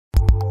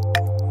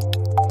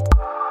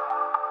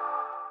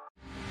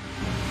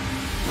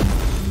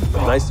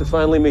Nice to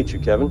finally meet you,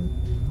 Kevin.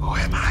 Who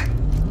am I?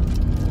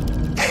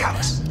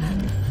 Chaos.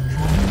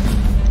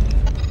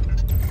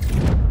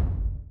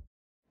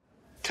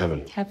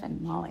 Kevin,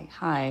 Molly,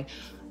 hi.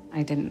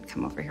 I didn't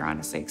come over here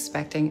honestly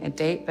expecting a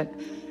date, but,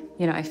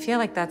 you know, I feel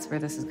like that's where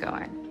this is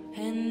going.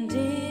 And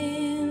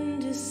in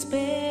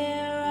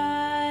despair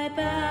I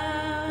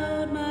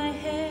bowed my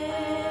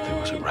head.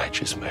 There was a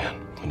righteous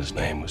man, and his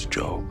name was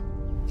Job.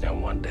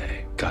 And one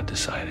day, God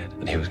decided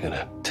that he was going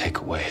to take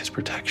away his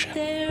protection.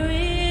 There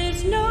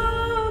is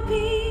no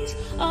peace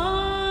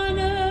on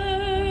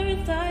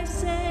earth, I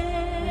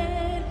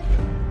said.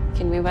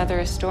 Can we weather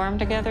a storm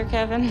together,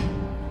 Kevin?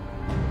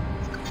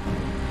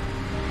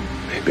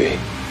 Maybe.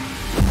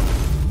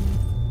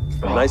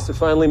 Nice to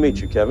finally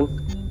meet you, Kevin.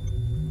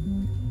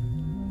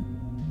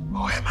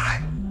 Who am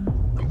I?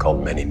 I'm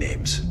called many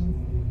names.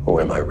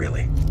 Who am I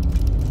really?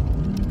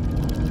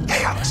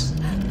 Chaos.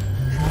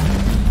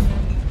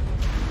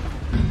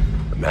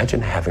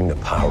 Imagine having the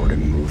power to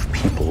move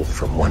people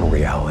from one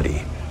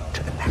reality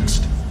to the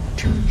next,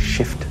 to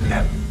shift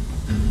them.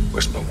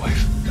 Where's my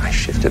wife? I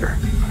shifted her.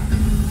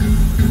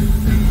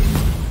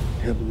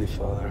 Heavenly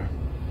Father.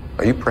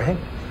 Are you praying?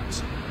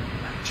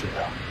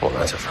 Jail. Well,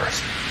 that's a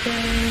first.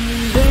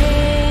 Bang,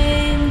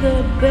 bang,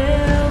 the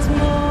bells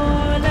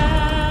more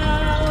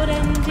loud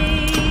and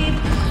deep.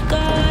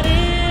 God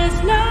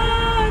is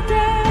not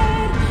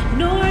dead,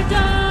 nor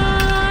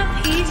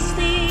doth he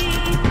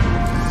sleep.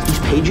 These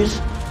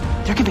pages,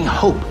 they're giving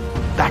hope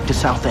back to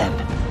South End.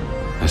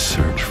 I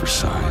search for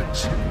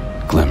signs,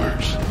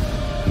 glimmers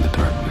in the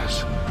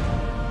darkness.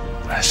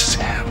 I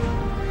see him.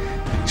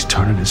 He's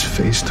turning his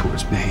face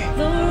towards me.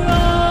 The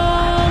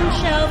wrong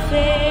shall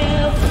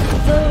fail,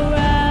 the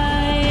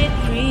right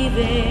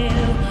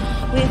prevail,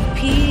 with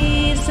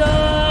peace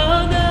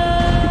on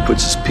earth. He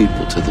puts his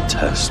people to the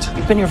test.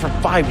 You've been here for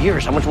 5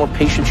 years. How much more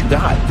patience you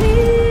got?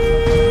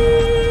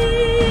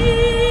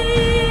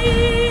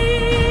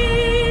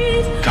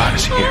 God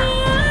is here.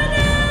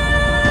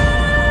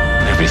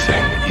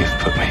 Everything that you've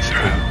put me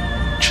through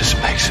just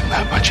makes it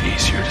that much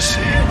easier to see.